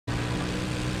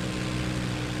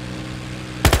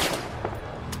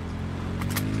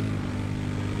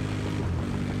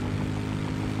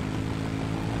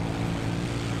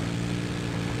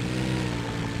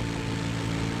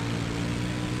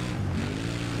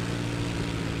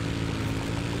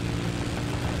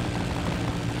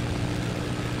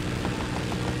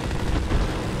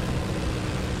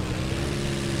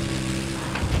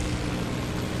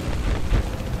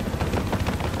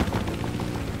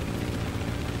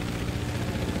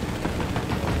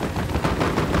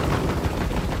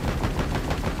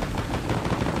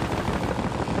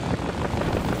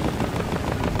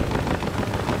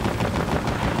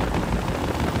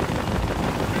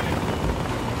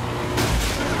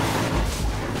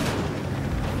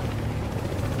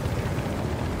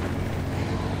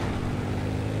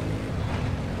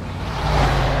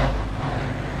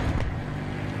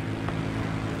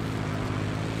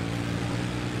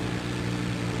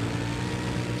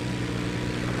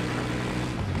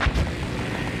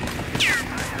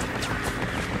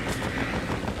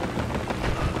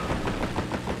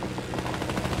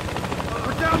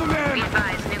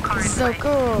so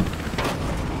cool. Oh.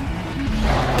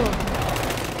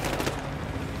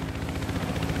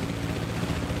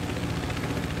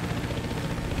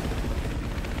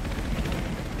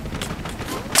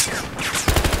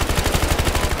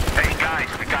 Hey guys,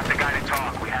 we got the guy to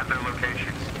talk. We have their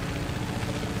locations.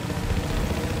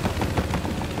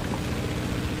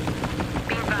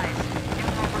 Be advised, new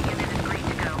mobile unit is green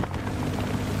to go.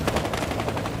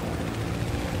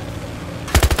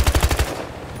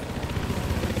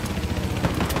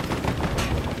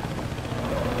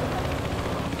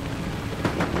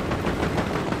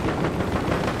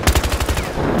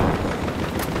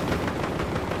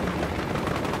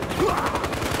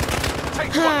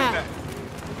 Take one.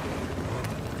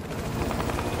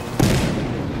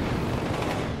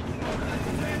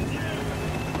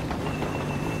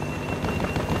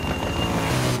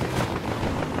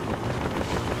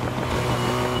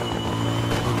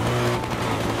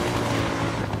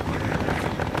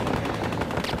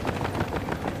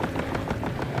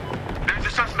 There's a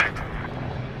suspect.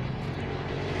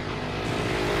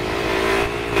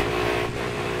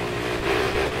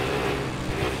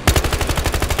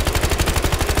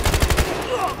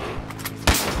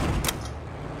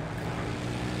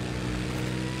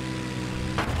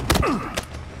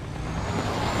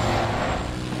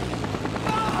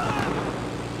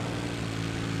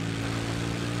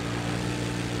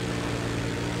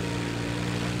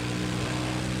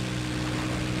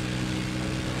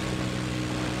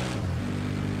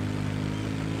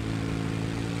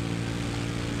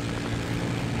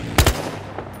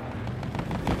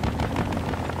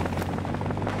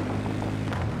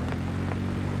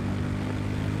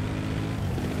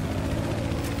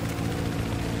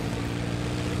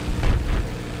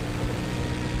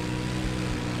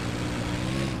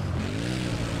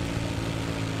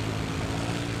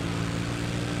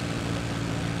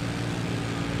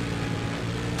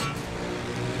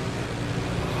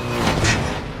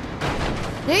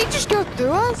 Did he just go through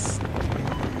us?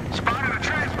 Spotted a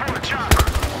transport chopper.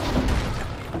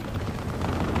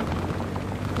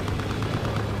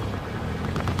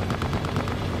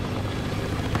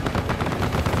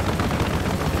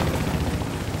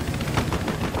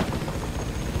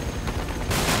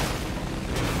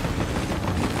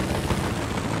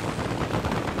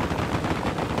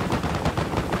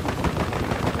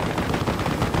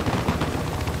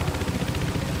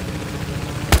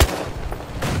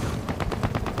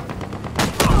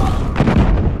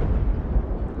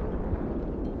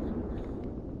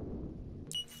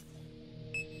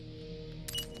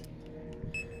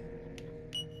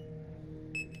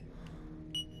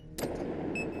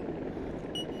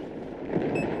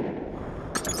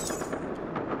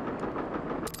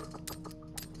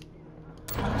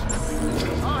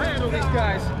 I'll handle these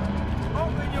guys.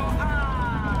 Open your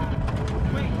eyes.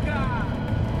 Wake up.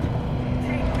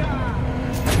 Take God.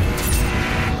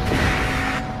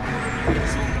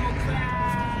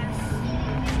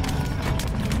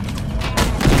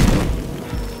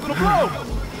 Little blow.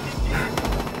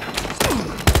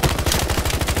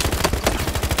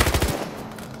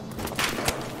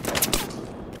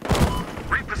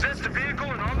 Repossessed a vehicle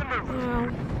and on the move. Oh.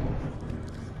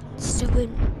 Stupid.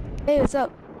 Hey, what's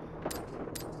up?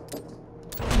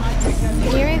 Can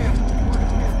you hear me?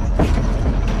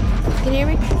 Can you hear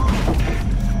me?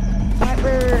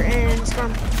 Viper and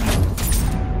Scrum.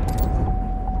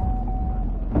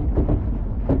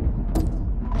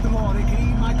 Come on, they can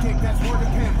eat my dick, that's where the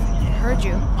pimp. Heard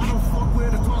you. I don't fuck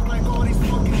with to talk like all these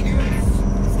fucking idiots.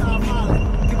 Stop hollering,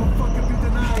 give a fuck if you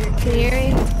deny it. Can you hear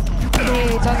me? Can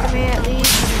you talk to me at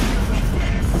least?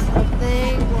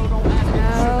 Something?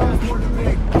 No?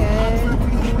 Okay.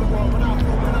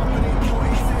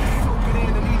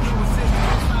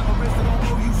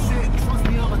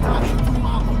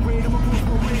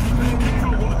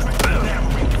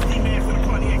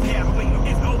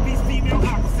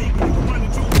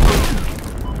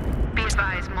 Be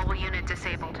advised, mobile unit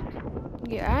disabled.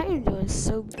 Yeah, I am doing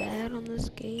so bad on this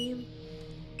game.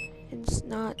 It's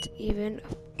not even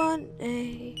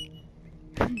funny.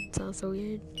 It sounds so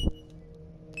weird.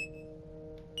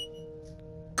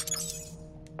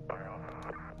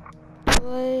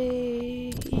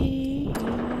 Play.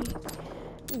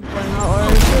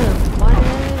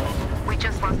 We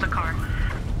just lost a car.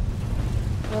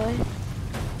 Really?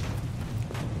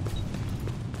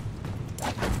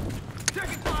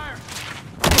 Taking fire.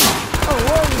 Oh,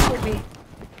 whoa, you hit me.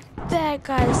 That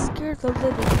guy scared the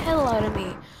living hell out of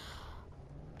me.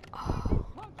 Oh.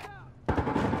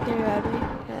 Can you grab me?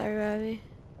 Can you grab me?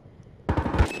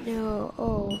 No.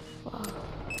 Oh, fuck.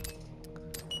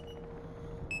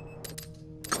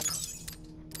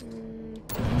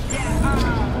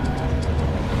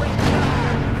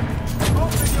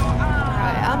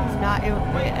 not even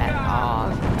good at all.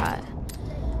 I forgot.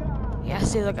 Yeah,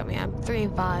 see, look at me. I'm 3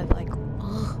 and 5. Like,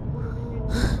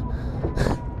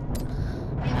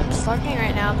 I'm sucking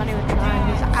right now. I'm not even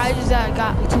trying. I just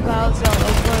got me 2 calls, so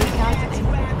it's really counting me.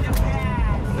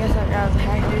 I guess that was a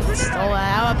hack. We just stole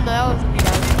that. That was me.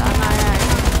 I'm not hack.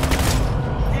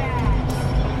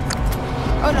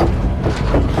 Oh no.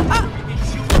 Ah!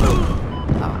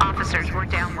 Officers, we're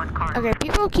down 1 car. Okay,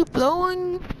 people keep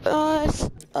blowing us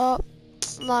up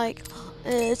like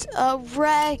it's a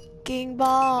wrecking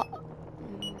ball.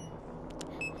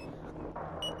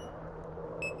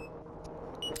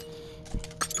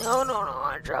 No,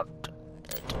 I dropped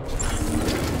it.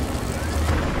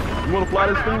 You wanna fly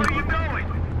this thing? Where are you going?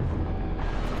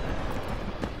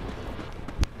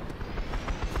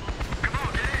 Come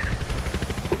on, get in.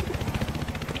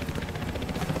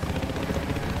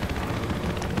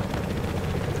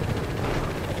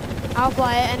 I'll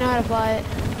fly it. I know how to fly it.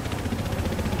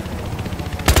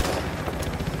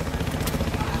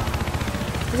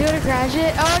 Is he gonna crash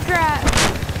it? Oh, crap!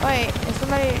 Wait, if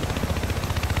somebody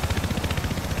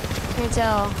can't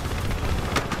tell.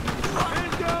 Man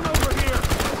down over here.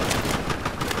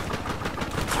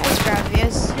 Nice grab,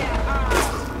 yes.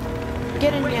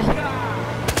 Get in here.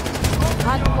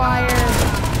 Hot wire.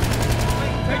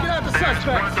 Take it out the We're at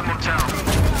suspect. the motel.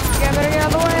 Yeah, better get out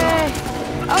of the way.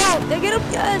 Oh, they get him.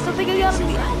 Yes, I think I got him.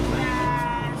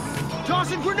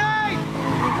 Tossing grenade.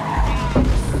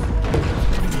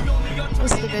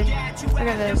 That's stupid. Look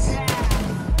at this.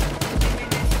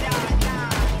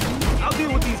 I'll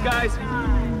deal with these guys.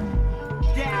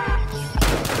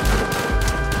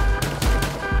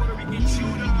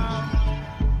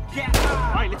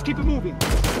 All right, let's keep it moving.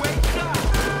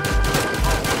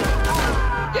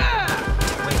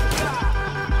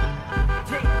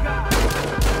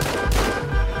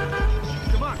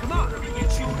 Come on.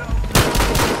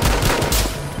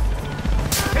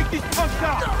 Take these punks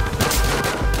out.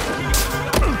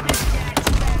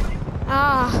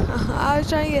 Ah, I was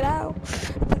trying to get out.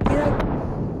 Get out.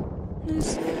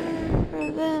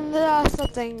 And then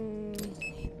something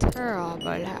terrible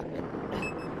happened.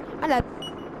 I died.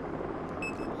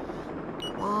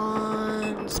 Come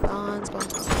on, spawn.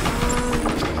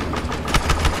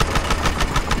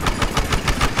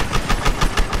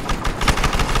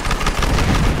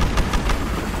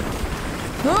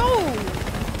 No!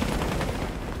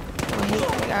 Oh, hey,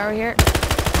 we got over here.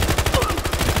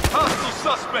 Hostile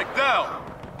suspect down.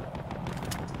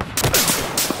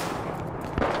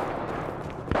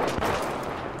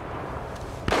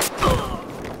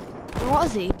 Where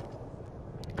was he?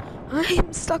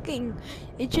 I'm sucking.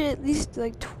 It should at least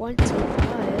like 25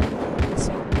 in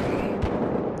some game.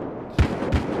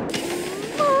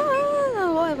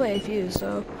 Well, I play a few,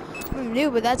 so I'm new,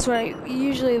 but that's what I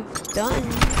usually have done.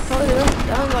 Probably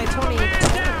done like 20.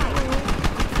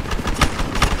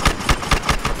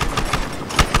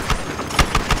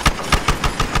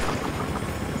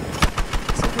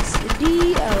 So this is the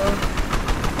D-O.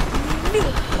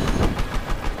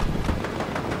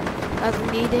 As I'm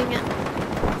needing it.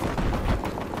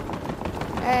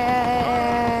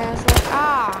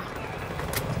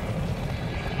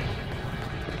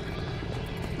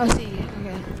 Oh, see,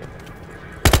 okay.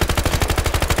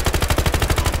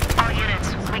 All units,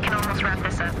 we can almost wrap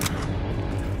this up.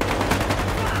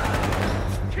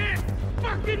 Can't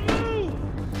fucking move.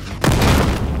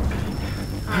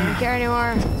 I don't care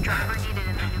anymore. Driver needed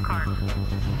in the new car.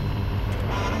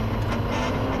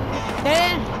 Get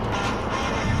in!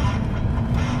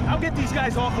 I'll get these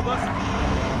guys off of us.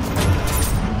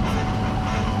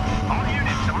 All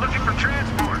units, I'm looking for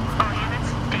transport. All units,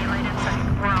 daylight in sight.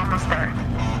 We're almost there.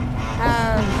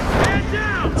 Man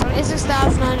down.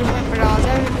 $26,924. I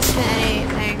haven't spent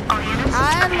anything. All units, I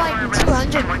had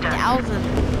like 200,000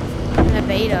 in a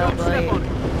beta, but I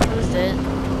closed it. I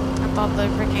thought the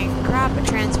freaking crap would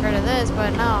transfer to this,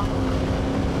 but no.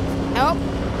 Nope.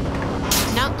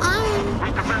 We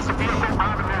possess a vehicle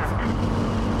on the move.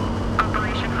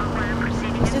 Operation Hardline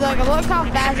proceeding. See, like, look how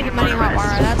fast I get money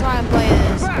hotwire. That's why I'm playing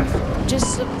this.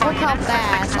 Just look how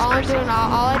fast. All I'm doing,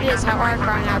 all I did is hotwire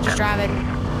car now, just drive it.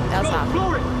 That's not.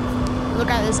 Blow it. Look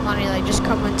at this money, like, just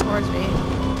coming towards me.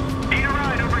 Need a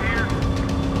ride over here.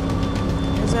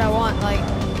 That's what I want, like.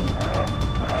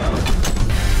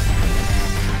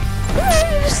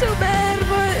 It's so bad,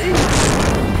 but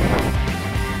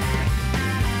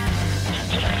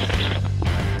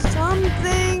it's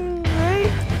something,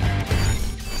 right?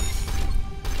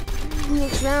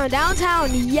 Looks around. Downtown,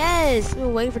 yes! We're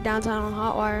waiting for downtown on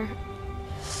Hotwire.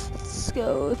 Let's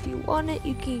go. If you want it,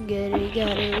 you can get it. You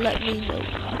gotta let me know.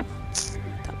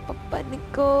 Top up and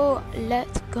go.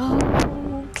 Let's go.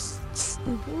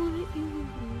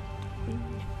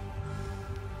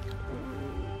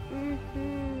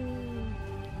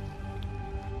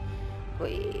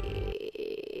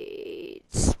 Wait.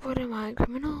 What am I, a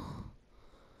criminal?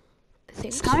 I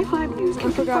think Sky 5 News I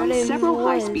can forgot confirm what it several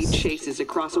was. high-speed chases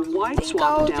across a wide think I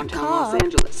swath of was a downtown Los cop.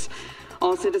 Angeles.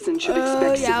 All citizens should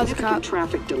expect yeah, I was a significant cop.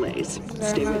 traffic delays. I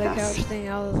Stay remember with the us. couch thing.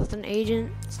 I was with an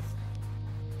agent.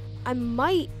 I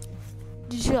might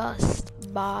just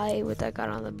buy what I got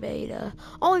on the beta.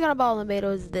 All I got about on the beta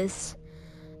was this.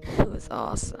 It was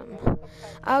awesome.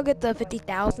 I'll get the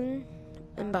 50,000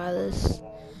 and buy this.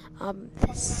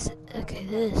 This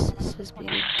is supposed to be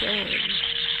a gun.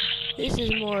 This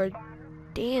is more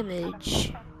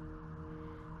damage,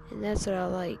 and that's what I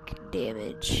like.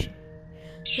 Damage.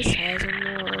 This has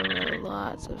more,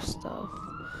 lots of stuff.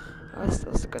 Let's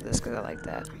look at this because I like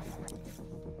that.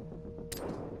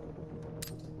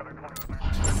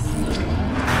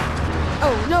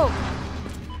 Oh no!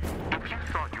 If you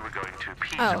thought you were going to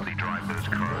Oh. peaceably drive those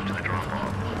cars to the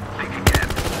drop-off, think again.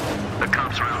 The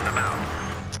cops are out and about.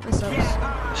 That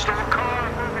sucks. Stop car,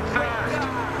 moving fast.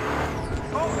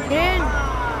 Get in!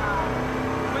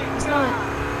 It's not.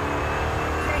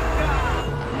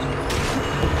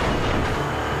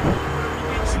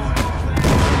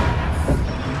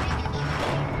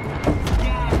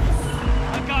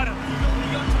 I got him.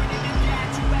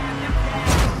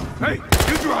 Hey,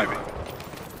 you drive it.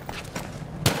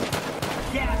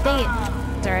 Dang it.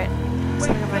 It's alright. It's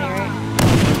not money, right?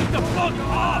 Get the fuck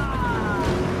off.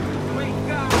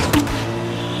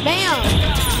 Bam!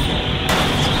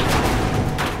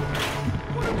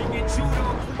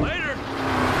 Later.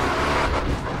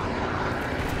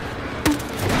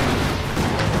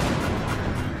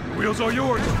 Wheels are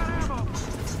yours.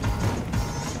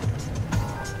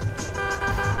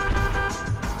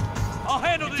 I'll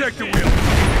handle this. Check the wheel.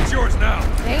 It's yours now.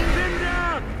 Dang. Pin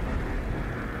down.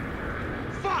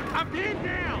 Fuck, I'm pinned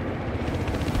down.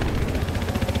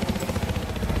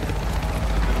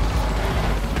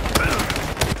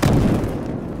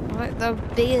 Like the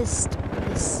biggest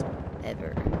miss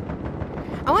ever.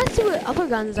 I want to see what other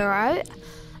guns are. I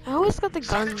always got the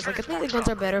guns. Like I think the guns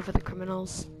are better for the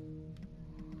criminals.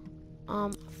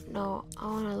 No, I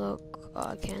want to look. Oh,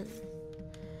 I can.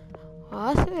 Well,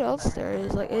 I'll see what else there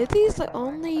is. Like, are these the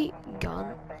only gun?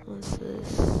 What's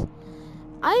this?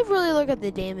 I really look at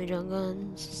the damage on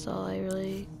guns. That's all I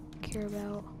really care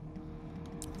about.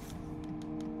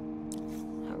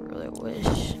 I really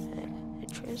wish I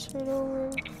transferred over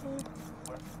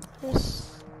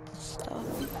this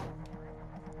stuff.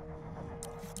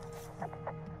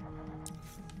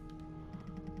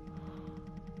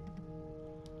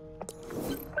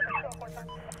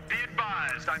 Be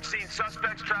advised, I'm seeing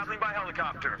suspects traveling by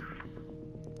helicopter.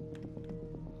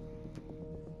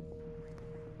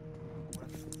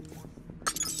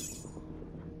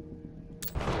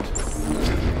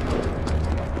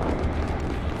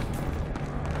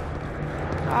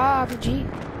 Ah, RPG.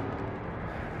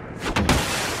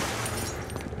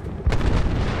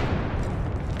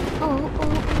 Oh.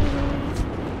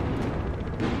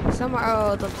 Somewhere.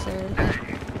 Oh, it's upstairs.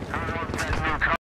 Hey,